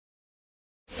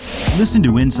Listen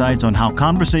to insights on how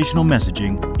conversational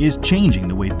messaging is changing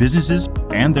the way businesses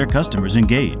and their customers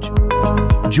engage.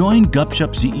 Join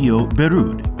Gupshup CEO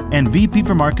Berud and VP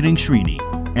for Marketing Srini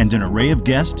and an array of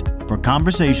guests for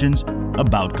conversations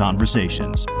about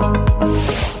conversations.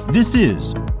 This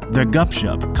is the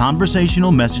Gupshup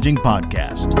Conversational Messaging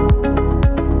Podcast.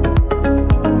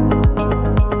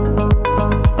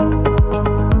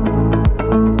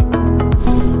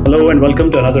 Hello and welcome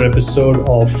to another episode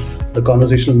of the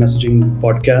Conversational Messaging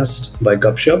Podcast by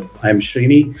Gupshup. I'm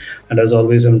Srini, and as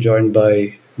always, I'm joined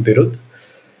by Birud.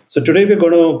 So today we're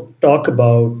going to talk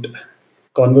about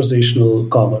conversational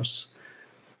commerce.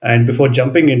 And before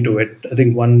jumping into it, I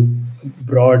think one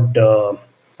broad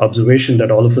observation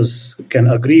that all of us can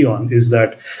agree on is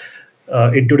that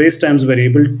in today's times, we're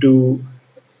able to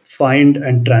find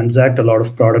and transact a lot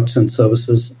of products and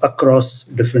services across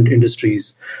different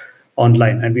industries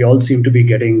online, and we all seem to be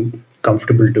getting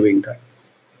comfortable doing that.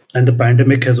 And the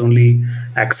pandemic has only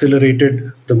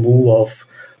accelerated the move of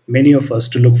many of us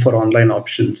to look for online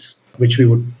options, which we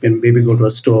would maybe go to a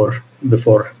store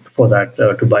before that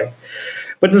to buy.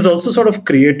 But this also sort of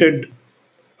created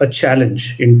a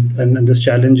challenge, and this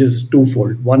challenge is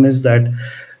twofold. One is that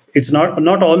it's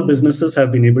not all businesses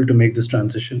have been able to make this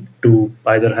transition to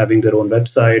either having their own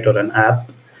website or an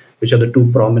app, which are the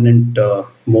two prominent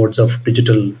modes of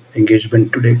digital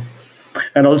engagement today.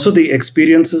 And also the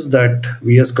experiences that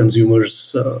we as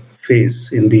consumers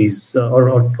face in these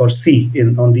or see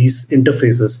on these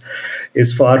interfaces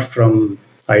is far from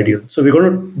ideal. So we're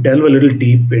going to delve a little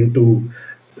deep into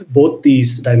both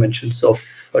these dimensions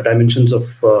of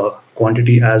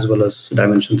quantity as well as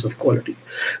dimensions of quality.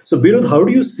 So Birud, how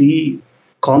do you see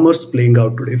commerce playing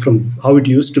out today from how it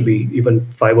used to be even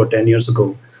 5 or 10 years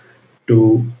ago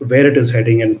to where it is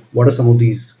heading, and what are some of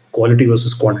these quality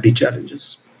versus quantity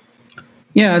challenges?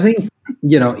 Yeah, I think,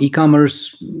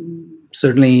 e-commerce,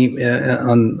 certainly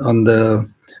on the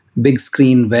big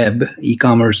screen web,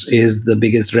 e-commerce is the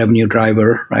biggest revenue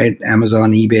driver, right?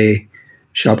 Amazon, eBay,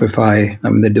 Shopify,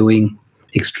 they're doing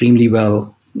extremely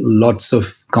well. Lots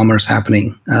of commerce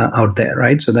happening out there,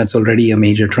 right? So that's already a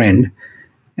major trend.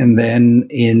 And then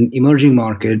in emerging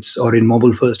markets or in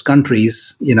mobile-first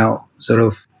countries, sort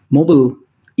of mobile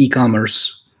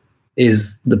e-commerce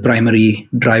is the primary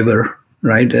driver,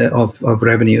 right, of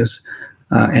revenues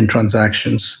and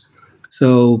transactions.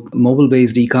 So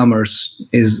mobile-based e-commerce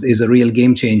is a real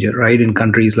game changer, right, in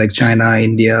countries like China,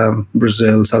 India,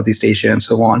 Brazil, Southeast Asia, and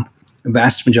so on. A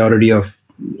vast majority of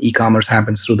e-commerce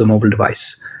happens through the mobile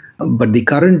device. But the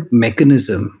current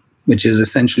mechanism, which is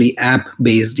essentially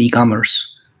app-based e-commerce,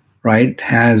 right,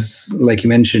 has, like you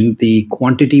mentioned, the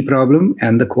quantity problem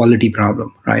and the quality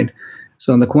problem, right?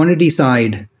 So on the quantity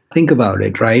side, think about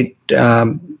it, right?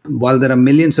 While there are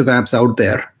millions of apps out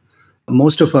there,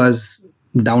 most of us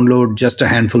download just a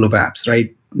handful of apps,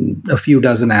 right? A few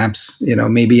dozen apps,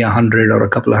 maybe 100 or a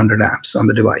couple of hundred apps on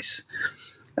the device.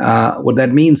 What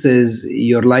that means is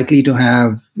you're likely to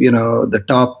have, the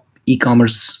top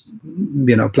e-commerce,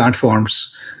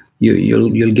 platforms.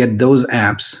 You'll get those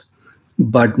apps,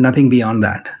 but nothing beyond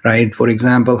that, right? For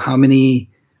example, how many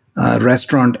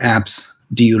restaurant apps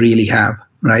do you really have,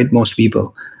 right? Most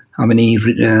people. How many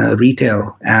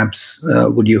retail apps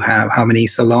would you have? How many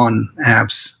salon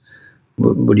apps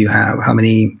would you have? How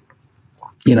many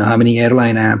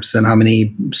airline apps and how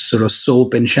many sort of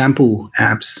soap and shampoo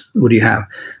apps would you have?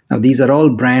 Now, these are all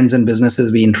brands and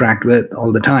businesses we interact with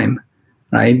all the time,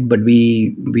 right? But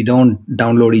we don't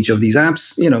download each of these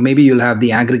apps. Maybe you'll have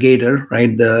the aggregator,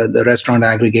 right? The restaurant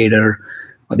aggregator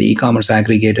or the e-commerce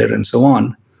aggregator and so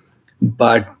on.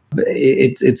 But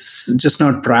it's just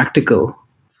not practical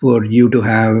for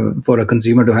a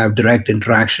consumer to have direct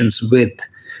interactions with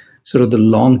sort of the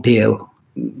long tail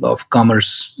of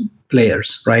commerce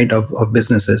players, right, of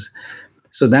businesses.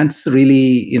 So that's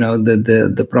really,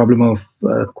 the problem of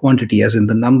quantity, as in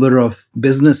the number of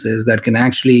businesses that can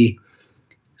actually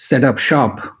set up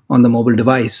shop on the mobile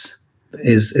device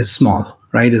is small,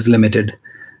 right, is limited.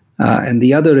 And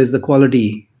the other is the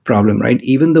quality problem, right?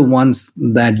 Even the ones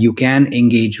that you can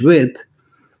engage with,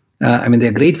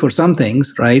 they're great for some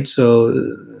things, right? So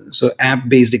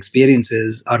app-based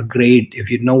experiences are great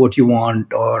if you know what you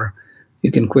want, or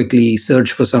you can quickly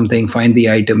search for something, find the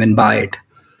item and buy it.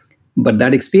 But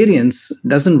that experience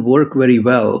doesn't work very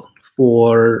well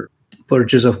for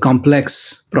purchase of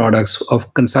complex products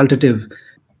of consultative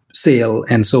sale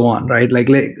and so on, right? Like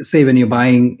say when you're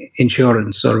buying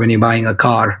insurance or when you're buying a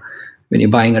car, when you're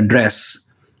buying a dress,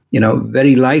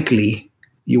 very likely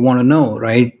you want to know,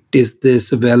 right? Is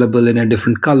this available in a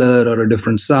different color or a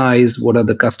different size? What are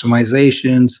the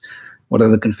customizations? What are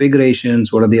the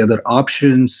configurations? What are the other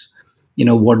options?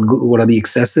 what are the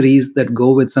accessories that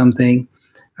go with something.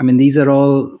 I mean, these are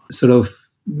all sort of,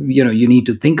 you need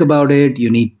to think about it, you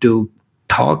need to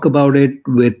talk about it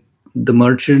with the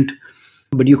merchant,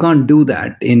 but you can't do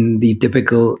that in the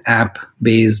typical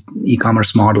app-based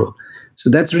e-commerce model. So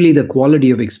that's really the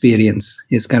quality of experience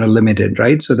is kind of limited,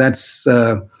 right? So that's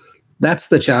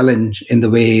the challenge in the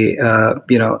way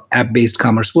app-based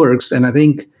commerce works. And I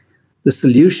think the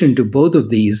solution to both of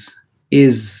these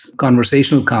is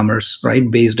conversational commerce, right,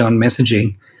 based on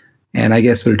messaging. And I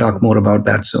guess we'll talk more about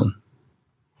that soon.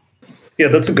 Yeah,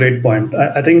 that's a great point.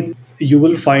 I think you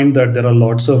will find that there are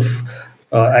lots of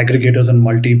aggregators and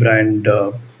multi-brand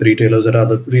retailers that are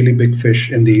the really big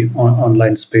fish in the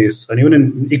online space, and even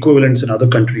in equivalents in other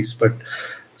countries. But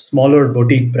smaller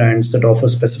boutique brands that offer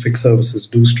specific services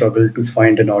do struggle to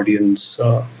find an audience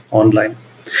online.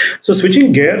 So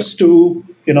switching gears to,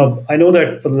 I know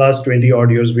that for the last 20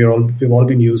 odd years, we've all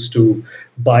been used to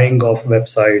buying off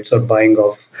websites or buying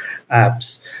off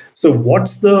apps. So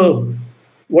what's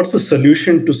the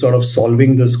solution to sort of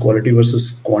solving this quality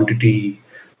versus quantity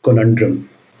conundrum?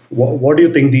 What do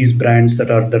you think these brands that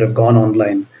have gone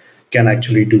online can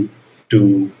actually do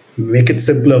to make it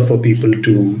simpler for people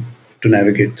to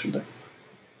navigate through that?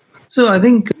 So I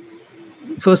think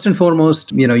first and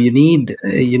foremost, you need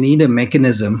a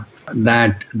mechanism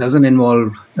that doesn't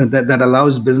involve that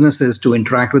allows businesses to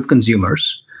interact with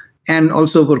consumers, and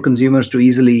also for consumers to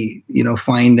easily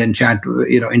find and chat,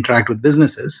 interact with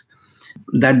businesses.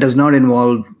 That does not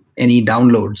involve any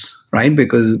downloads, right?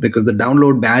 Because the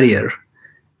download barrier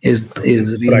is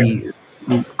really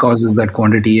causes that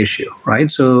quantity issue,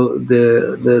 right? So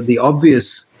the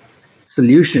obvious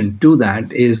solution to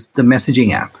that is the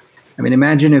messaging app. I mean,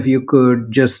 imagine if you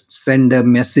could just send a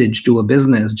message to a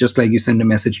business just like you send a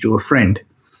message to a friend.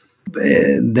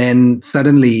 Then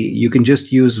suddenly you can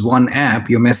just use one app,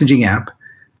 your messaging app,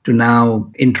 to now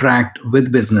interact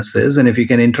with businesses. And if you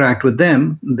can interact with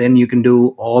them, then you can do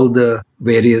all the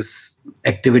various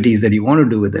activities that you want to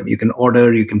do with them. You can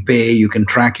order, you can pay, you can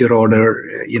track your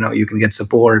order, you can get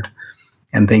support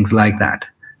and things like that,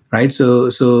 right? So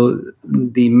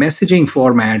the messaging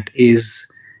format is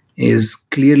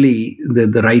clearly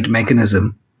the right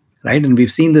mechanism, right? And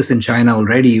we've seen this in China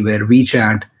already, where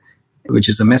WeChat, which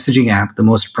is a messaging app, the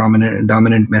most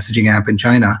dominant messaging app in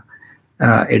China,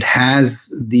 it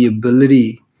has the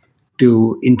ability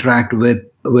to interact with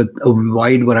a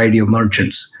wide variety of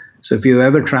merchants. So if you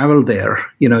ever travel there,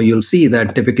 you'll see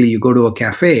that typically you go to a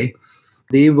cafe,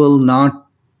 they will not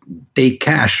take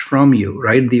cash from you,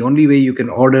 right? The only way you can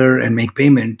order and make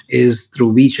payment is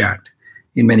through WeChat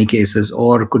in many cases,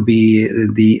 or it could be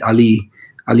the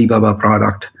Alibaba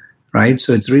product, right?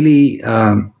 So it's really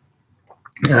the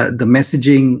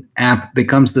messaging app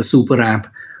becomes the super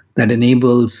app that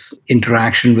enables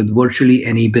interaction with virtually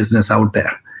any business out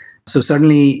there. So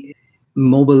certainly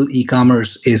mobile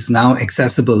e-commerce is now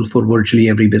accessible for virtually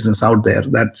every business out there.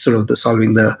 That's sort of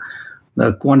solving the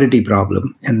quantity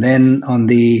problem. And then on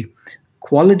the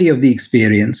quality of the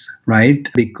experience, right?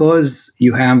 Because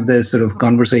you have this sort of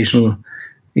conversational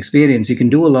experience, you can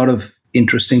do a lot of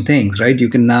interesting things, right? You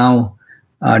can now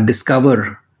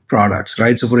discover products,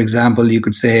 right? So for example, you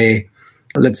could say,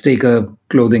 let's take a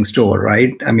clothing store,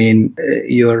 right? I mean,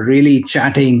 you're really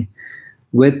chatting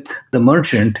with the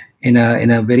merchant in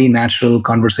a very natural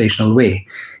conversational way.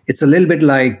 It's a little bit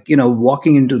like,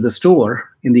 walking into the store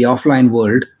in the offline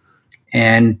world,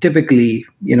 and typically,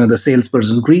 the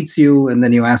salesperson greets you and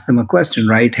then you ask them a question,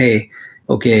 right? Hey,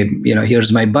 okay,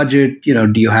 here's my budget.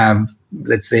 Do you have,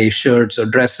 let's say, shirts or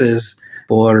dresses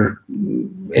for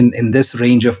in this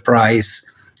range of price?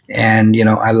 And,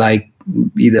 I like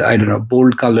either,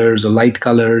 bold colors or light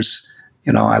colors.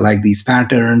 I like these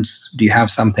patterns. Do you have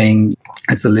something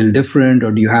that's a little different,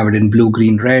 or do you have it in blue,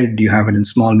 green, red? Do you have it in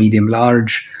small, medium,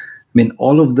 large? I mean,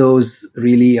 all of those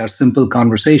really are simple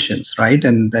conversations, right?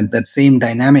 And that same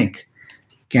dynamic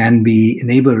can be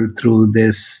enabled through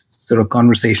this sort of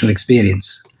conversational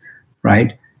experience,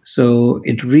 right? So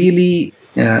it really,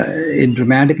 it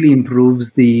dramatically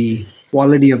improves the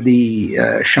quality of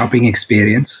the shopping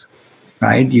experience,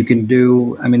 right? You can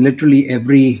do, literally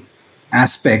every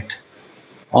aspect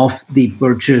of the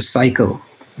purchase cycle,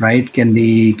 right, can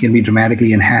be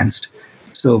dramatically enhanced.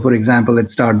 So for example,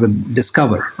 let's start with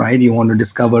discover, right? You want to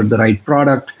discover the right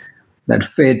product that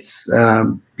fits,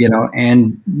 and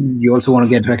you also want to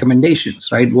get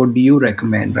recommendations, right? What do you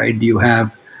recommend, right?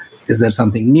 Is there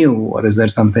something new, or is there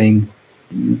something,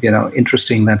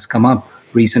 interesting that's come up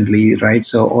recently, right?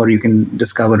 So, or you can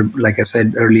discover, like I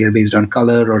said earlier, based on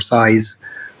color or size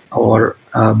or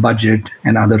budget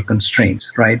and other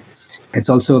constraints, right? It's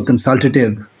also a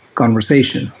consultative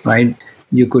conversation, right?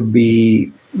 You could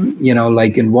be,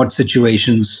 like in what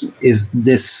situations is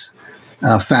this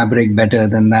fabric better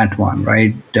than that one,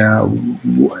 right?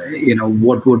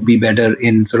 What would be better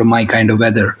in sort of my kind of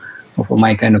weather or for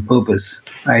my kind of purpose,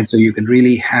 right? So you could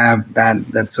really have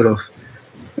that sort of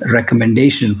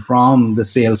recommendation from the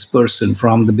salesperson,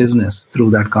 from the business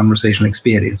through that conversational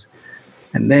experience.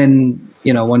 And then,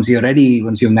 once you're ready,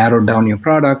 once you've narrowed down your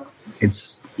product,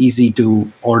 it's easy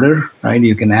to order, right?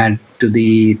 You can add to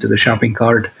the shopping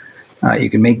cart. You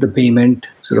can make the payment,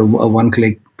 sort of a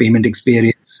one-click payment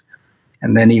experience,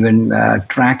 and then even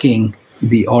tracking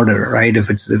the order, right? If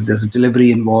there's a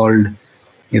delivery involved,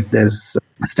 if there's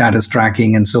status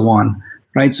tracking and so on,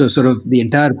 right? So sort of the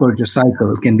entire purchase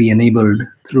cycle can be enabled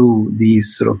through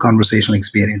these sort of conversational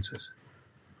experiences.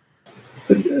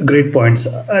 Great points.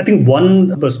 I think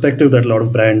one perspective that a lot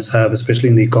of brands have, especially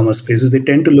in the e-commerce space, is they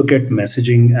tend to look at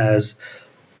messaging as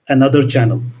another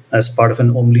channel, as part of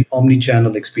an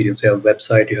omni-channel experience. You have a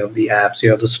website, you have the apps, you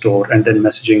have the store, and then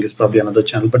messaging is probably another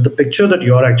channel. But the picture that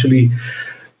you're actually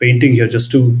painting here,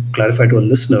 just to clarify to our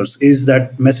listeners, is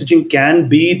that messaging can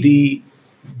be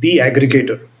the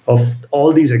aggregator of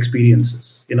all these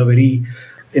experiences in a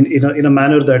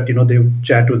manner that they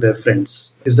chat with their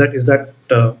friends. Is that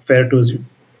fair to assume?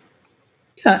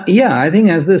 Yeah, I think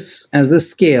as this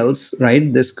scales,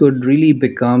 right, this could really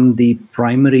become the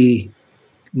primary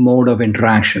mode of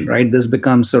interaction, right? This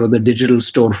becomes sort of the digital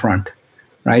storefront,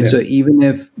 right? Yeah. So even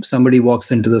if somebody walks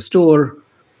into the store,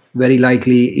 very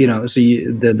likely,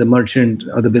 the merchant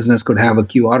or the business could have a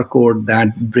QR code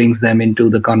that brings them into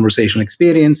the conversational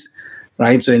experience,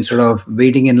 right? So instead of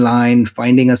waiting in line,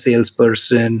 finding a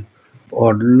salesperson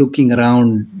or looking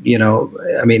around, you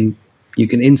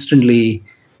can instantly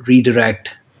redirect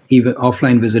even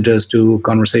offline visitors to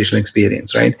conversational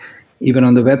experience, right? Even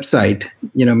on the website,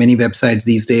 many websites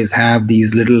these days have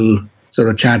these little sort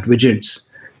of chat widgets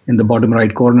in the bottom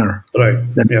right corner,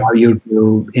 right, that allow you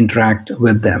to interact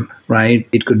with them, right?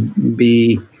 It could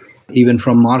be even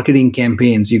from marketing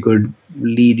campaigns, you could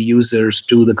lead users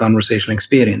to the conversational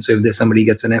experience. So if somebody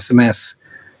gets an SMS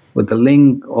with a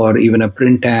link or even a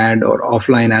print ad or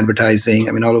offline advertising,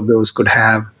 all of those could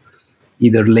have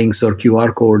either links or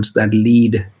QR codes that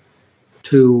lead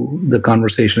to the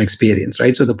conversational experience,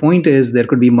 right? So the point is there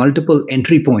could be multiple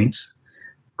entry points,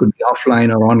 could be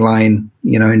offline or online,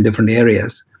 in different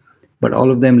areas, but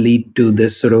all of them lead to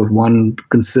this sort of one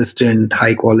consistent,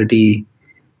 high quality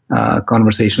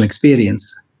conversational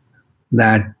experience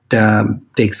that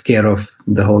takes care of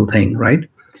the whole thing, right?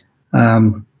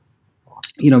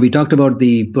 We talked about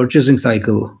the purchasing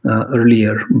cycle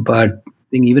earlier, but I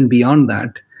think even beyond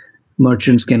that,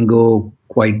 merchants can go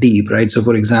quite deep, right? So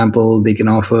for example, they can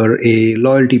offer a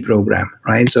loyalty program,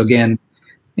 right? So again,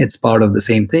 it's part of the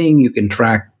same thing. You can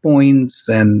track points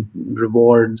and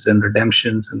rewards and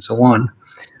redemptions and so on.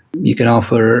 You can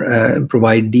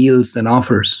provide deals and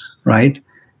offers, right?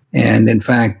 And in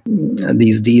fact,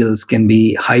 these deals can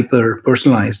be hyper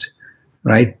personalized,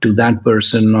 right, to that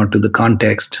person or to the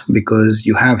context, because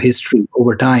you have history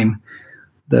over time.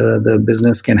 The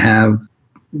business can have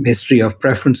history of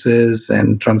preferences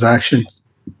and transactions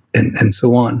and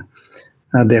so on,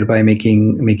 thereby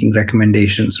making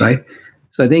recommendations, right?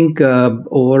 So I think,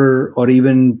 or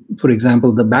even, for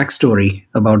example, the backstory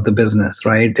about the business,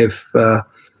 right? If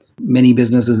many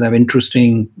businesses have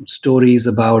interesting stories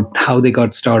about how they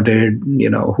got started,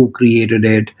 who created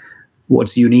it,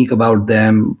 what's unique about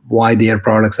them, why their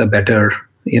products are better,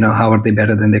 how are they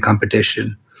better than their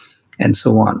competition, and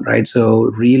so on, right?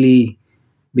 So really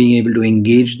being able to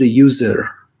engage the user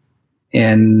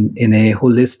and in a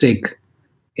holistic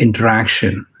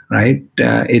interaction, right?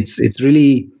 It's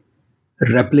really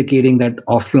replicating that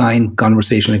offline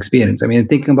conversational experience.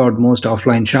 Thinking about most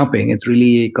offline shopping, it's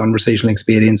really a conversational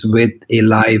experience with a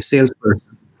live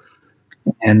salesperson.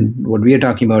 And what we are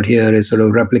talking about here is sort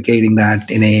of replicating that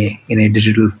in a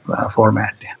digital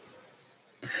format.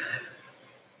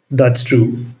 That's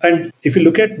true. And if you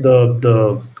look at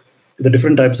the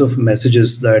different types of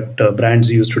messages that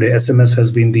brands use today, SMS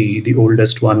has been the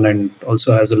oldest one and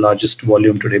also has the largest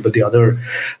volume today, but the other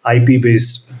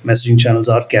IP-based messaging channels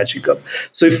are catching up.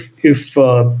 So if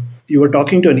you were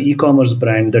talking to an e-commerce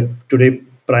brand that today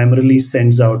primarily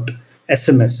sends out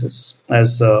SMSs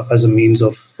as a means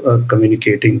of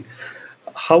communicating,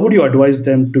 how would you advise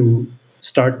them to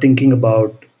start thinking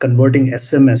about converting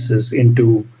SMSs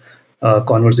into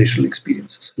conversational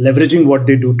experiences, leveraging what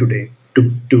they do today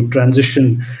to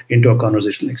transition into a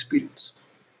conversational experience?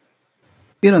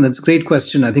 That's a great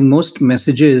question. I think most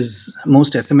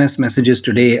SMS messages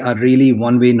today are really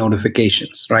one-way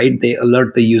notifications, right? They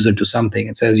alert the user to something.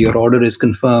 It says your order is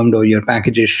confirmed or your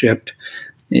package is shipped.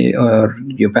 or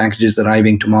your package is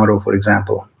arriving tomorrow, for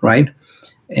example, right?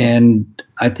 And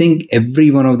I think every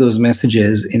one of those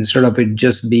messages, instead of it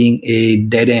just being a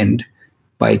dead end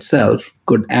by itself,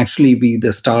 could actually be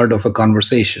the start of a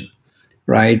conversation,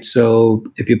 right? So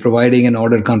if you're providing an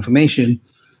order confirmation,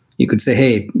 you could say,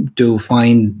 hey, to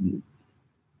find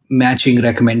matching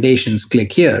recommendations,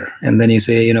 click here. And then you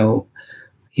say,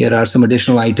 here are some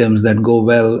additional items that go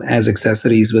well as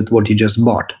accessories with what you just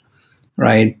bought,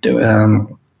 right?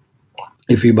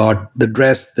 If you bought the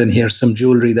dress, then here's some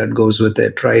jewelry that goes with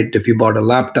it, right? If you bought a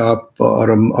laptop or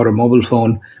a mobile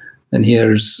phone, then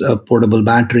here's a portable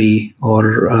battery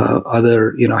or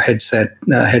other,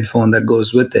 headphone that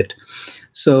goes with it.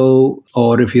 So,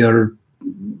 or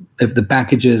if the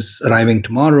package is arriving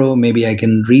tomorrow, maybe I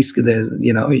can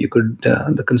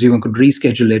the consumer could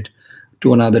reschedule it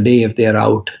to another day if they're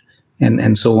out,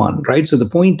 and so on, right? So the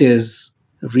point is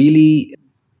really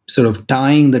sort of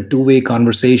tying the two-way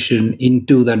conversation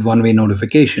into that one-way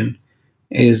notification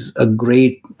is a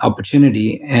great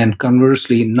opportunity, and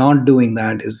conversely, not doing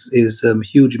that is a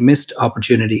huge missed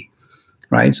opportunity,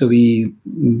 right? So we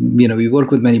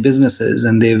work with many businesses,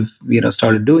 and they've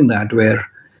started doing that, where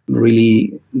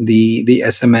really the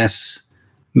SMS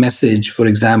message, for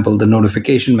example, the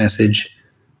notification message,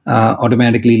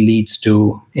 automatically leads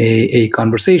to a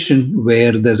conversation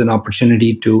where there's an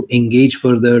opportunity to engage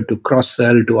further, to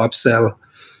cross-sell, to upsell,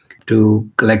 to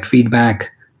collect feedback,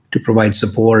 to provide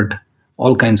support,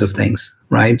 all kinds of things,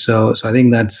 right? So I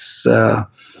think that's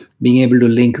being able to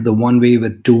link the one-way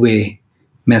with two-way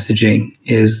messaging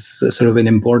is sort of an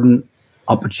important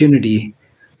opportunity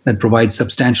that provides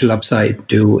substantial upside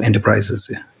to enterprises.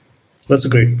 Yeah. That's a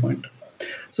great point.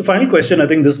 So final question, I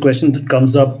think this question that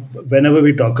comes up whenever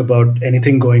we talk about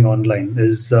anything going online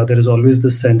is there is always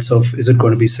this sense of, is it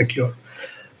going to be secure?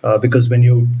 Because when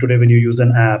you use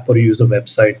an app or you use a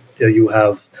website, you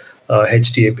have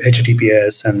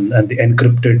HTTPS and the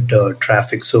encrypted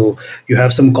traffic. So you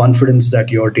have some confidence that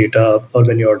your data, or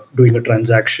when you're doing a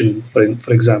transaction, for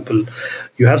example,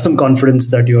 you have some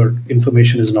confidence that your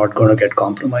information is not going to get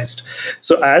compromised.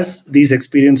 So as these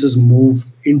experiences move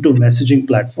into messaging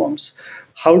platforms,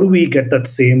 how do we get that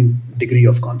same degree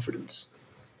of confidence?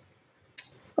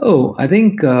 Oh, I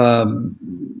think,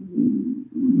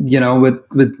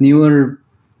 with newer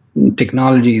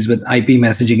technologies, with IP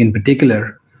messaging in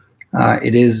particular,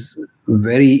 it is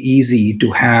very easy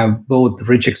to have both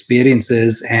rich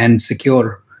experiences and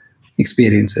secure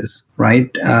experiences,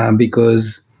 right?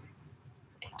 Because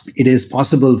it is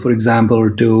possible, for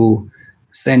example, to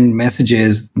send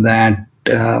messages that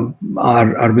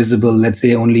are visible, let's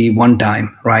say, only one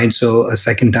time, right? So a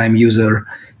second time user,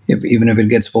 even if it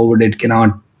gets forwarded,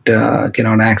 cannot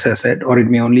access it, or it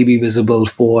may only be visible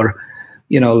for,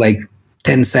 like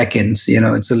 10 seconds.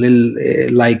 It's a little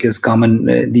like is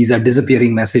common. These are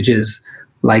disappearing messages,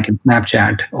 like in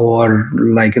Snapchat or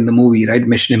like in the movie, right?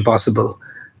 Mission Impossible,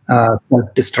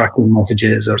 self-destructing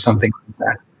messages or something like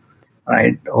that,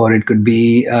 right? Or it could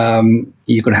be,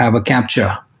 you could have a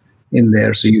CAPTCHA in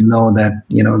there, so that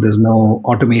there's no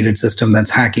automated system that's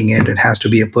hacking it. It has to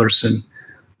be a person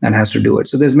that has to do it.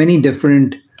 So there's many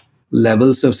different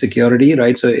levels of security,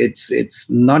 right? So it's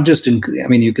not just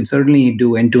you can certainly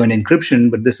do end-to-end encryption,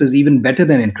 but this is even better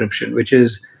than encryption, which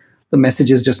is the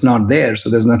message is just not there, so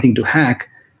there's nothing to hack.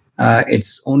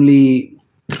 It's only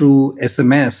through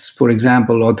SMS, for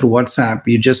example, or through WhatsApp,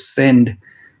 you just send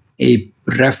a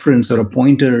reference or a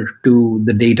pointer to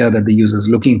the data that the user is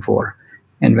looking for.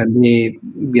 And when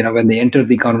they enter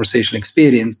the conversation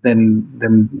experience,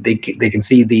 then they can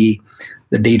see the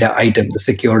data item, the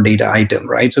secure data item,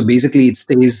 right? So basically, it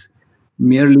stays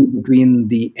merely between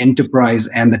the enterprise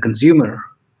and the consumer,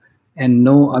 and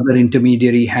no other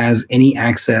intermediary has any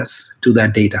access to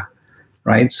that data,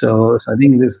 right? So I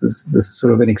think this is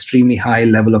sort of an extremely high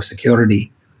level of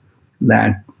security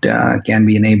that can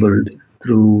be enabled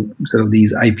through sort of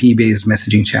these IP-based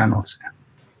messaging channels.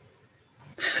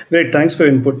 Great. Thanks for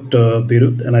your input,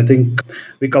 Birut. And I think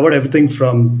we covered everything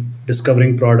from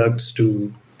discovering products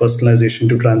to personalization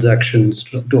to transactions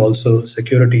to also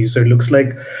security. So it looks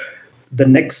like the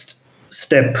next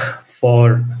step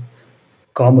for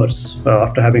commerce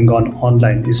after having gone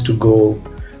online is to go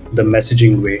the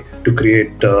messaging way to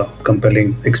create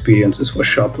compelling experiences for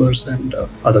shoppers and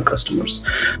other customers.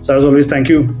 So as always, thank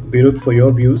you, Birut, for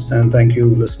your views, and thank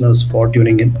you, listeners, for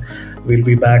tuning in. We'll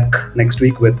be back next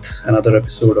week with another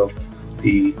episode of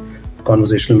the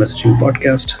Conversational Messaging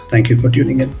Podcast. Thank you for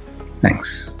tuning in.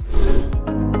 Thanks.